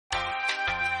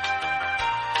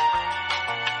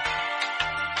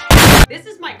This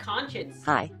is my conscience.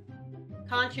 Hi.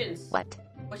 Conscience. What?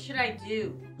 What should I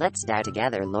do? Let's die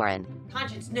together, Lauren.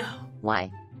 Conscience, no.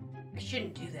 Why? I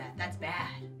shouldn't do that. That's bad.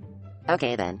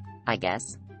 Okay then, I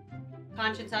guess.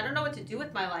 Conscience, I don't know what to do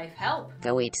with my life. Help.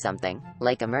 Go eat something,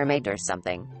 like a mermaid or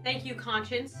something. Thank you,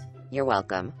 Conscience. You're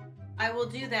welcome. I will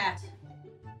do that.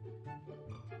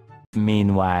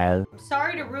 Meanwhile, I'm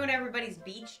sorry to ruin everybody's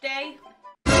beach day,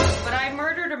 but I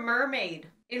murdered a mermaid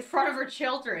in front of her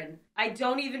children. I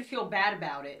don't even feel bad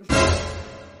about it.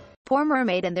 Poor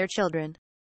mermaid and their children.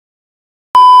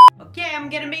 Okay, I'm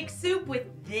gonna make soup with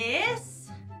this.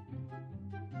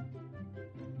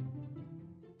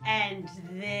 And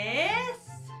this.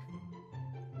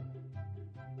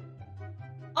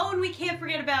 Oh, and we can't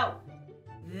forget about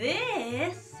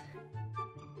this.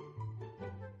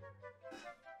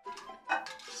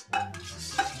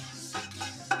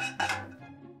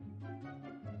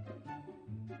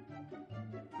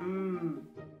 Mmm,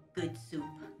 good soup.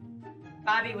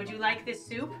 Bobby, would you like this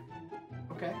soup?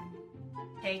 Okay.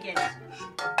 Take it.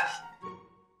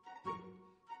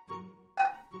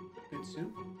 Good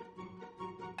soup.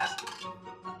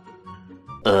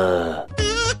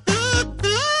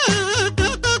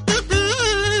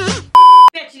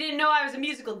 Bet you didn't know I was a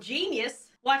musical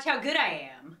genius. Watch how good I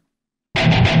am.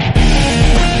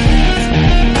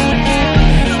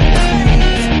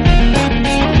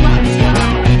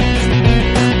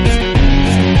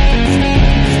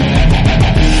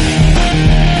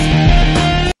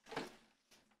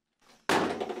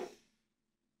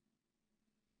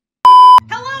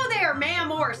 Hello there,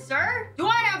 ma'am or sir. Do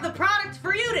I have the product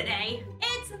for you today?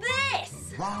 It's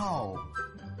this. Wow.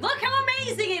 Look how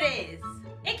amazing it is!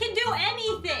 It can do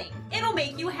anything! It'll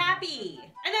make you happy!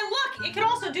 And then look, it can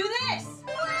also do this!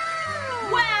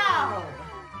 Wow!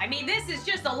 I mean, this is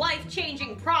just a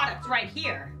life-changing product right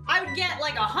here. I would get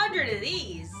like 100 of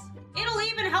these. It'll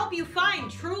even help you find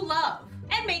true love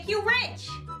and make you rich.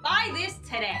 Buy this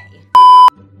today.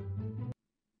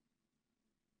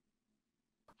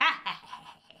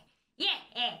 Yeah,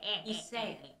 you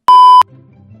say it.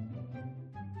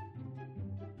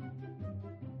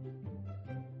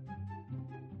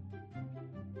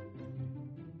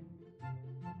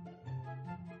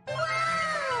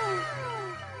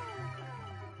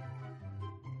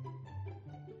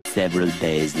 several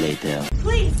days later.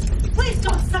 Please, please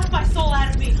don't suck my soul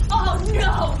out of me. Oh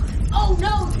no! Oh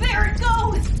no, there it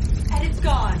goes! And it's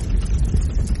gone.